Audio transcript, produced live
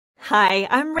Hi,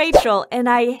 I'm Rachel, and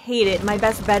I hated my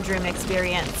best bedroom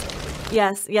experience.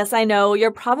 Yes, I know,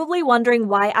 you're probably wondering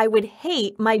why I would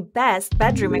hate my best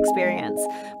bedroom experience,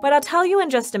 but I'll tell you in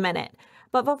just a minute.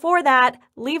 But before that,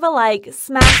 leave a like,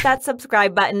 smash that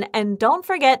subscribe button, and don't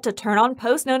forget to turn on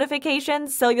post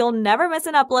notifications so you'll never miss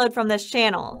an upload from this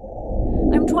channel.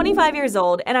 I'm 25 years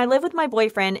old and I live with my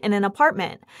boyfriend in an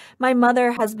apartment. My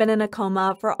mother has been in a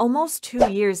coma for almost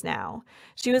 2 years now.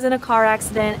 She was in a car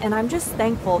accident and I'm just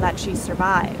thankful that she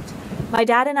survived. My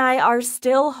dad and I are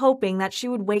still hoping that she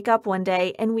would wake up one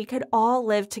day and we could all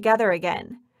live together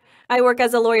again. I work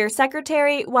as a lawyer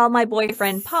secretary while my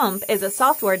boyfriend Pump is a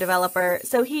software developer,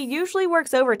 so he usually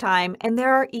works overtime, and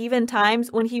there are even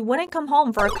times when he wouldn't come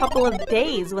home for a couple of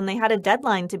days when they had a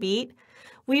deadline to beat.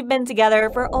 We've been together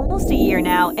for almost a year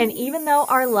now, and even though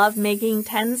our lovemaking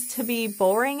tends to be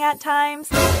boring at times,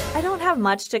 I don't have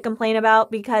much to complain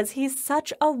about because he's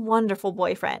such a wonderful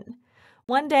boyfriend.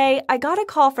 One day, I got a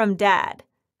call from Dad.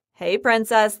 "Hey,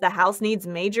 Princess, the house needs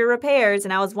major repairs,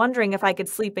 and I was wondering if I could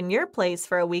sleep in your place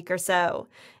for a week or so.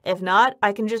 If not,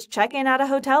 I can just check in at a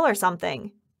hotel or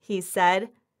something," he said.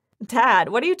 "Dad,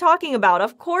 what are you talking about?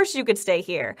 Of course you could stay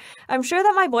here. I'm sure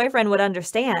that my boyfriend would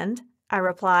understand," I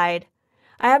replied.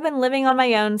 I have been living on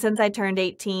my own since I turned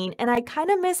 18, and I kind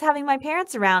of miss having my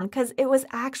parents around because it was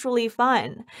actually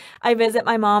fun. I visit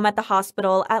my mom at the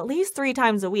hospital at least 3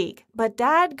 times a week, but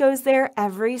Dad goes there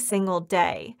every single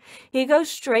day. He goes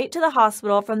straight to the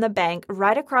hospital from the bank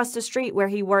right across the street where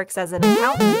he works as an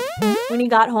accountant. When he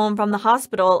got home from the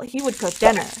hospital, he would cook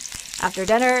dinner. After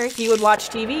dinner, he would watch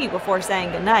TV before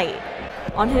saying goodnight.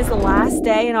 On his last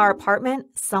day in our apartment,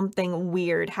 something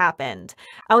weird happened.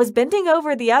 I was bending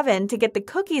over the oven to get the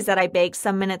cookies that I baked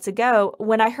some minutes ago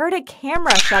when I heard a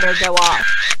camera shutter go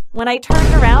off. When I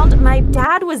turned around, my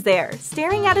dad was there,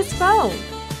 staring at his phone.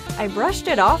 I brushed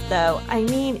it off though. I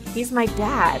mean, he's my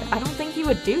dad. I don't think he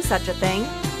would do such a thing.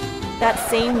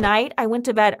 That same night, I went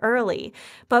to bed early,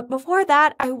 but before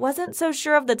that, I wasn't so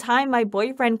sure of the time my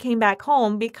boyfriend came back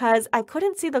home because I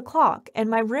couldn't see the clock and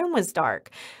my room was dark.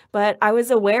 But I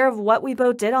was aware of what we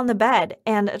both did on the bed,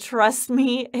 and trust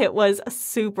me, it was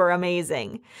super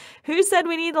amazing. Who said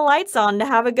we need the lights on to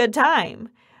have a good time?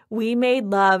 We made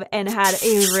love and had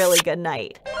a really good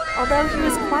night, although he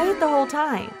was quiet the whole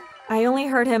time. I only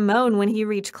heard him moan when he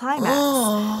reached climax.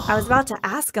 I was about to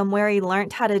ask him where he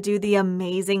learned how to do the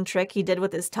amazing trick he did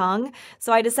with his tongue,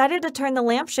 so I decided to turn the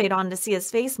lampshade on to see his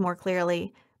face more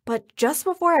clearly. But just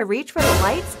before I reached for the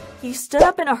lights, he stood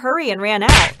up in a hurry and ran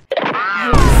out. I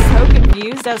was so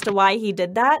confused as to why he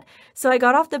did that, so I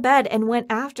got off the bed and went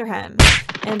after him.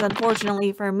 And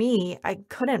unfortunately for me, I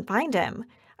couldn't find him.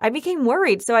 I became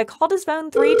worried, so I called his phone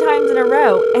 3 times in a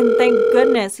row, and thank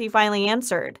goodness he finally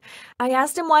answered. I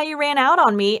asked him why he ran out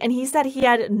on me, and he said he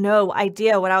had no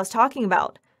idea what I was talking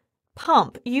about.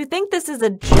 "Pump, you think this is a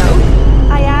joke?"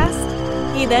 I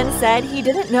asked. He then said he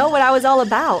didn't know what I was all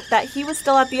about, that he was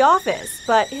still at the office,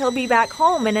 but he'll be back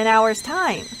home in an hour's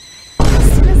time.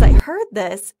 As soon as I heard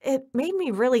this, it made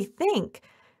me really think.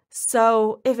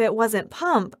 So, if it wasn't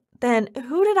Pump, then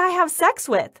who did I have sex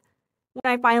with?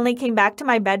 When I finally came back to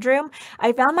my bedroom,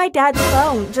 I found my dad's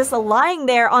phone just lying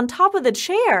there on top of the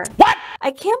chair. What?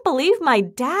 I can't believe my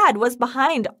dad was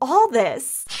behind all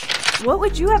this. What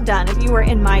would you have done if you were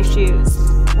in my shoes?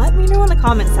 Let me know in the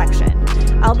comment section.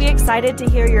 I'll be excited to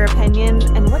hear your opinions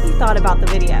and what you thought about the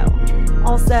video.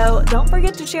 Also, don't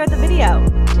forget to share the video,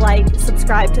 like,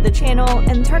 subscribe to the channel,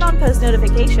 and turn on post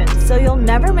notifications so you'll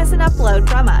never miss an upload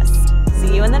from us.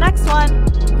 See you in the next one.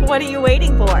 What are you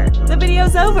waiting for? The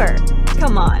video's over.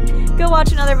 Come on, go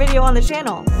watch another video on the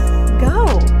channel. Go!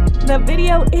 The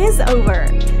video is over.